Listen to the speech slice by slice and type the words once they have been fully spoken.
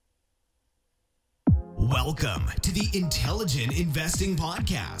Welcome to the Intelligent Investing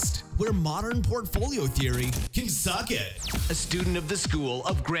Podcast, where modern portfolio theory can suck it. A student of the School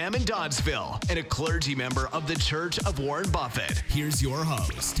of Graham and Doddsville and a clergy member of the Church of Warren Buffett. Here's your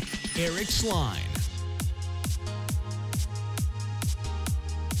host, Eric Schlein.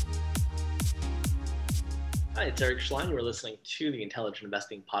 Hi, it's Eric Schlein. You're listening to the Intelligent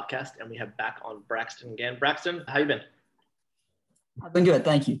Investing Podcast, and we have back on Braxton Gann. Braxton, how you been? I've been good,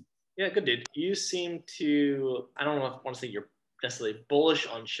 thank you. Yeah, good, dude. You seem to, I don't know if I want to say you're necessarily bullish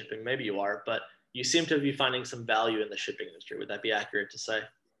on shipping. Maybe you are, but you seem to be finding some value in the shipping industry. Would that be accurate to say?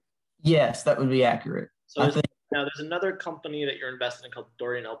 Yes, that would be accurate. So now there's another company that you're investing in called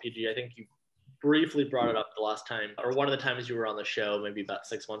Dorian LPG. I think you briefly brought it up the last time, or one of the times you were on the show, maybe about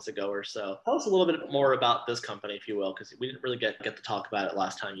 6 months ago or so. Tell us a little bit more about this company, if you will, because we didn't really get to talk about it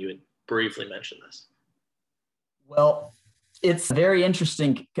last time you had briefly mentioned this. Well, it's very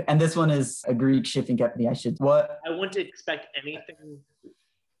interesting, and this one is a Greek shipping company. I wouldn't expect anything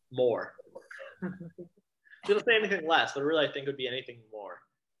more. Shouldn't say anything less, but really I think it would be anything more.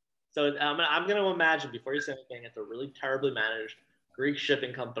 So I'm going to imagine, before you say anything, it's a really terribly managed Greek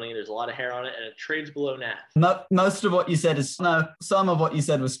shipping company. There's a lot of hair on it, and it trades below NAV. Most of what you said is no. Some of what you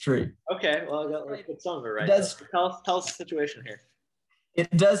said was true. Okay, well, let's put some of it right. Tell us the situation here. It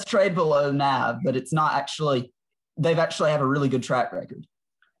does trade below NAV, but it's not actually. They've actually have a really good track record.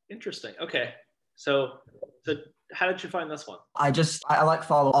 Interesting. Okay, so how did you find this one? I like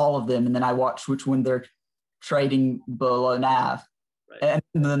follow all of them, and then I watch which one they're trading below NAV, right.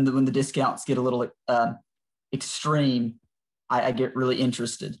 And then when the discounts get a little extreme, I get really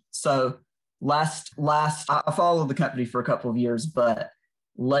interested. So last I followed the company for a couple of years, but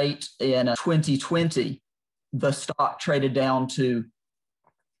late in 2020, the stock traded down to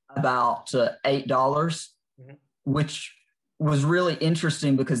about $8, mm-hmm. which was really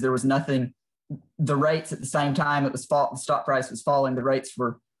interesting because there was nothing. The rates at the same time the stock price was falling, the rates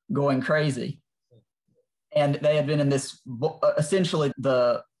were going crazy, and they had been in this essentially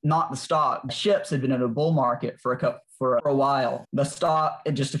the ships had been in a bull market for a while. The stock,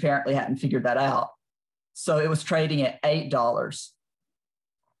 it just apparently hadn't figured that out. So it was trading at $8,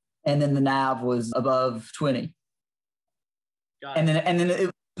 and then the NAV was above 20. And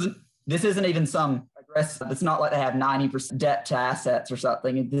then this isn't even some aggressive. It's not like they have 90% debt to assets or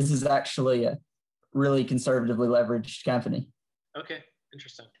something. This is actually a really conservatively leveraged company. Okay.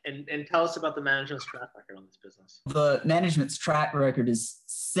 Interesting. And tell us about the management's track record on this business. The management's track record is,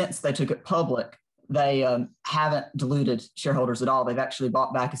 since they took it public, they haven't diluted shareholders at all. They've actually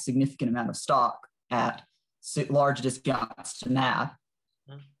bought back a significant amount of stock at large discounts to NAV.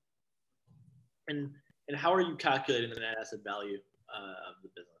 And how are you calculating the net asset value of the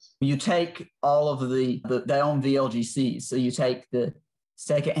business? You take all of they own VLGCs. So you take the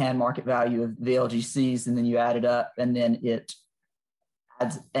secondhand market value of VLGCs, and then you add it up, and then it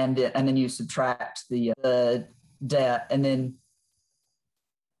adds, and then you subtract the debt, and then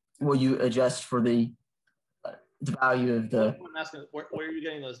you adjust for the value of the. I'm asking, where are you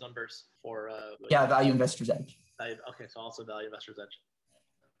getting those numbers for? Value Investor's Edge. Okay, so also Value Investor's Edge.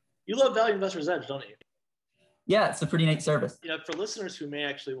 You love Value Investor's Edge, don't you? Yeah, it's a pretty neat service. For listeners who may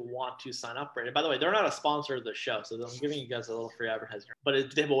actually want to sign up for it. By the way, they're not a sponsor of the show, so I'm giving you guys a little free advertising.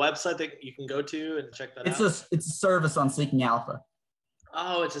 But they have a website that you can go to and check that out. It's a service on Seeking Alpha.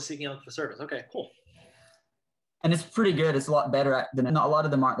 Oh, it's a Seeking Alpha service. Okay, cool. And it's pretty good. It's a lot better than a lot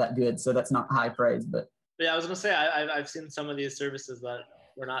of them aren't that good, so that's not high praise. But yeah, I was gonna say I've seen some of these services that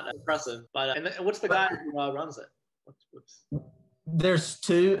were not that impressive. But and what's the guy who runs it? There's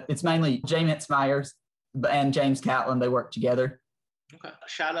two. It's mainly Jay Mitzmeyers and James Catlin. They work together. Okay.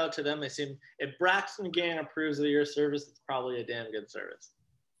 Shout out to them. If Braxton Gann approves of your service, it's probably a damn good service.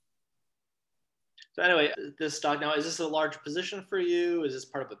 So anyway, this stock now, is this a large position for you? Is this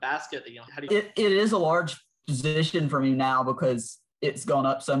part of a basket? How do you? It is a large position for me now because it's gone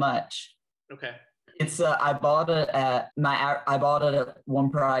up so much. Okay. It's I bought it at one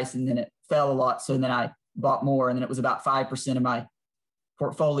price, and then it fell a lot. So then I bought more, and then it was about 5% of my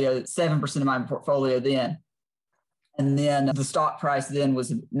portfolio, 7% of my portfolio then. And then the stock price then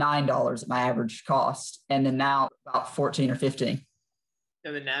was $9 at my average cost. And then now about 14 or 15.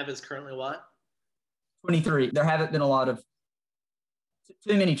 And the NAV is currently what? 23. There haven't been a lot of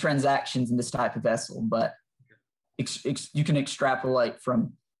too many transactions in this type of vessel, but you can extrapolate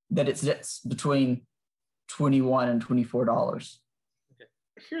from that it's between $21 and $24.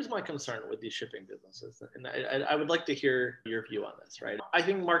 Here's my concern with these shipping businesses, and I would like to hear your view on this, right? I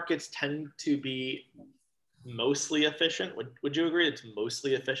think markets tend to be mostly efficient. Would you agree it's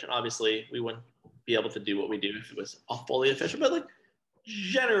mostly efficient? Obviously, we wouldn't be able to do what we do if it was fully efficient, but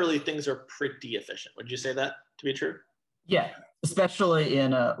generally things are pretty efficient. Would you say that to be true? Yeah, especially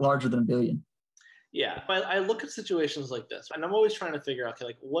in larger than $1 billion. Yeah, but I look at situations like this, and I'm always trying to figure out, okay,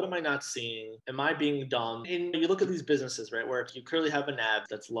 like, what am I not seeing? Am I being dumb? And you look at these businesses, right, where if you clearly have a NAV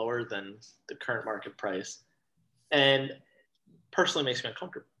that's lower than the current market price, and personally makes me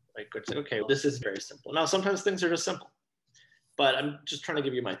uncomfortable. Like, it's like, okay, this is very simple. Now, sometimes things are just simple, but I'm just trying to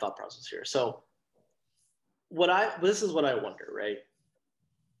give you my thought process here. So, this is what I wonder, right?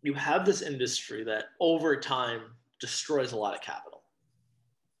 You have this industry that over time destroys a lot of capital.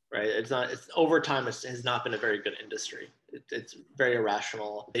 Right, it's over time. It has not been a very good industry. It's very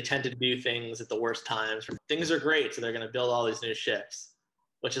irrational. They tend to do things at the worst times. Things are great, so they're going to build all these new ships,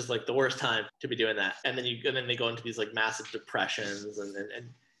 which is like the worst time to be doing that. And then they go into these like massive depressions,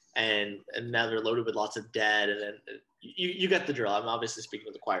 and now they're loaded with lots of debt. And then you get the drill. I'm obviously speaking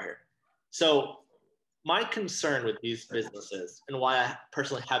with the choir here. So my concern with these businesses, and why I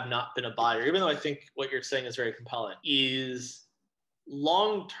personally have not been a buyer, even though I think what you're saying is very compelling, is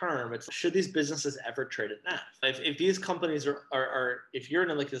long term, it's should these businesses ever trade at NAV? If these companies are if you're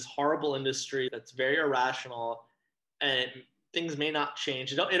in like this horrible industry that's very irrational and things may not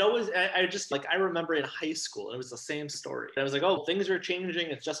change, it always, I just like, I remember in high school, it was the same story. I was like, oh, things are changing.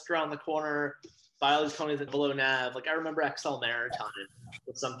 It's just around the corner. Buy all these companies at below NAV. Like I remember XL Maritime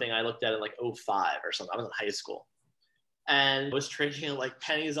was something I looked at in like 05 or something. I was in high school. And was trading at like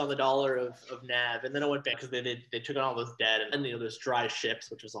pennies on the dollar of NAV, and then it went back because they took on all this debt, and then those dry ships,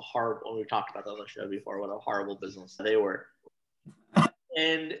 which was a horrible. We talked about that on the show before. What a horrible business they were.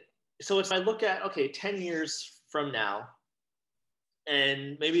 And so if I look at 10 years from now,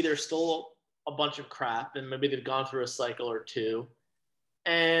 and maybe there's still a bunch of crap, and maybe they've gone through a cycle or two,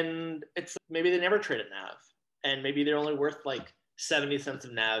 and it's maybe they never traded NAV, and maybe they're only worth like 70 cents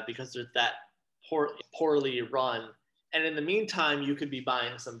of NAV because they're that poorly run. And in the meantime, you could be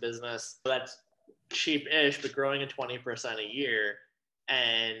buying some business that's cheap-ish, but growing at 20% a year.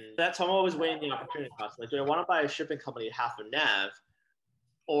 And that's how I'm always weighing the opportunity cost. Like, do I want to buy a shipping company at half of NAV,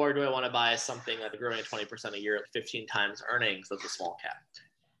 or do I want to buy something that's growing at 20% a year at 15 times earnings that's a small cap?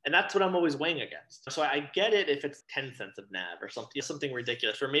 And that's what I'm always weighing against. So I get it if it's 10 cents of NAV or something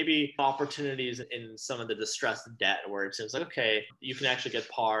ridiculous, or maybe opportunities in some of the distressed debt where it seems like, okay, you can actually get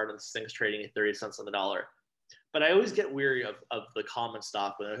par and this thing's trading at 30 cents on the dollar. But I always get weary of the common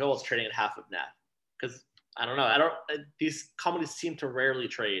stock when it's trading at half of NAV, because I don't know. These companies seem to rarely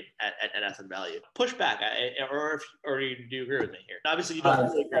trade at asset value. Push back, or you do agree with me here? Obviously, you don't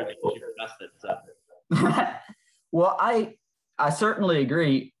really agree with me because you've invested. So. Well, I certainly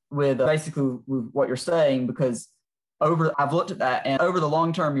agree with basically with what you're saying, because I've looked at that, and over the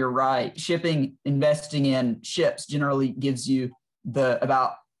long term, you're right. Investing in ships generally gives you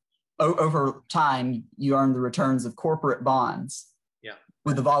over time, you earn the returns of corporate bonds. Yeah.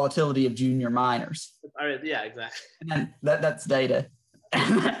 With the volatility of junior miners. Yeah, exactly. And that's data.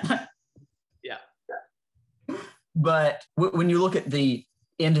 Yeah. But when you look at the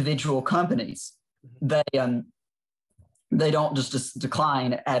individual companies, they don't just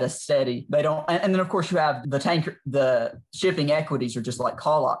decline at a steady. They don't, and then of course you have the shipping equities are just like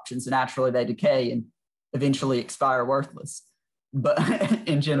call options, and naturally they decay and eventually expire worthless. But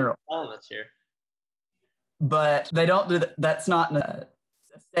in general, that's here. But they don't do that. That's not a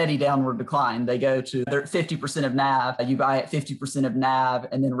steady downward decline. They go to they're 50% of NAV. You buy at 50% of NAV,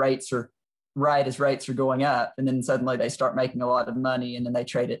 and then rates are going up, and then suddenly they start making a lot of money, and then they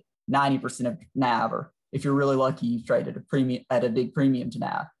trade at 90% of NAV, or if you're really lucky, you trade at a big premium to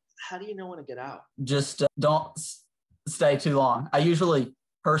NAV. How do you know when to get out? Just don't stay too long. I usually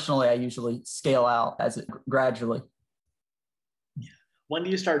scale out as it gradually. When do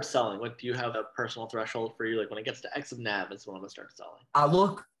you start selling? What do you have a personal threshold for you? Like when it gets to X of NAV, is when I'm gonna start selling.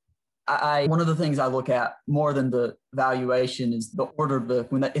 One of the things I look at more than the valuation is the order book.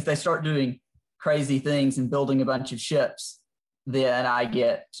 If they start doing crazy things and building a bunch of ships, then I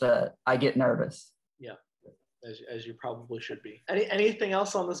get nervous. Yeah, as you probably should be. Anything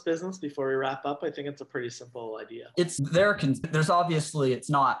else on this business before we wrap up? I think it's a pretty simple idea. There's obviously it's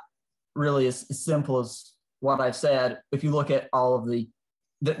not really as simple as what I've said. If you look at all of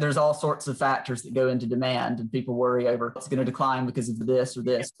there's all sorts of factors that go into demand, and people worry over it's going to decline because of this or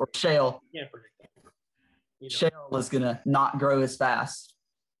this, or shale. You can't predict that. Shale is going to not grow as fast.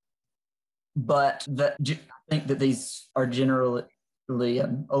 But I think that these are generally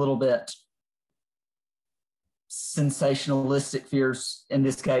a little bit sensationalistic fears in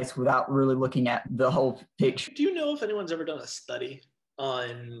this case, without really looking at the whole picture. Do you know if anyone's ever done a study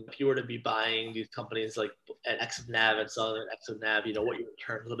on if you were to be buying these companies like at X of NAV and selling at X of NAV, what your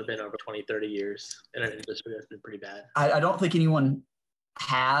returns would have been over 20, 30 years in an industry that's been pretty bad? I don't think anyone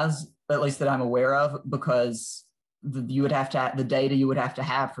has, at least that I'm aware of, because the data you would have to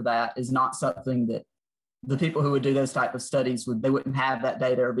have for that is not something that the people who would do those type of studies they wouldn't have that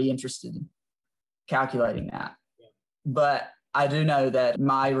data or be interested in calculating that. Yeah. But I do know that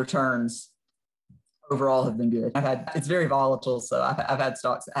my returns overall have been good. It's very volatile, so I've had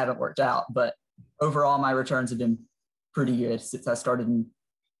stocks that haven't worked out, but overall my returns have been pretty good since I started.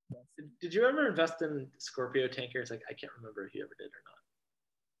 Did you ever invest in Scorpio tankers? Like, I can't remember if you ever did or not.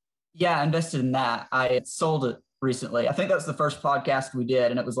 Yeah, I invested in that. I sold it recently. I think that was the first podcast we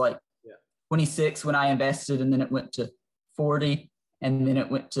did, and it was like 26 when I invested, and then it went to 40, and then it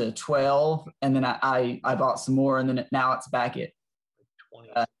went to 12, and then I bought some more, and then now it's back at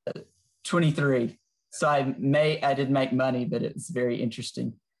 23. So I did make money, but it's very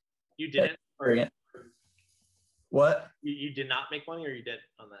interesting. You didn't? What? You did not make money, or you did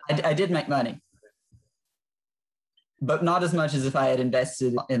on that? I did make money, but not as much as if I had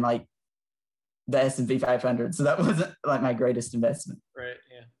invested in like the S&P 500. So that wasn't like my greatest investment. Right.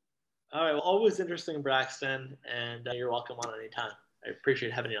 Yeah. All right. Well, always interesting, Braxton, and you're welcome on anytime. I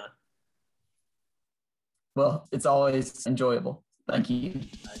appreciate having you on. Well, it's always enjoyable. Thank you. All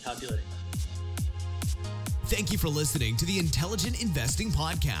right, talk to you later. Thank you for listening to the Intelligent Investing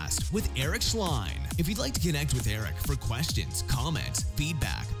Podcast with Eric Schlein. If you'd like to connect with Eric for questions, comments,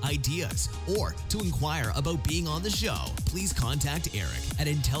 feedback, ideas, or to inquire about being on the show, please contact Eric at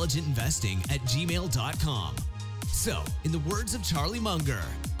intelligentinvesting@gmail.com. So, in the words of Charlie Munger,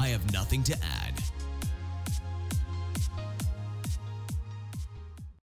 I have nothing to add.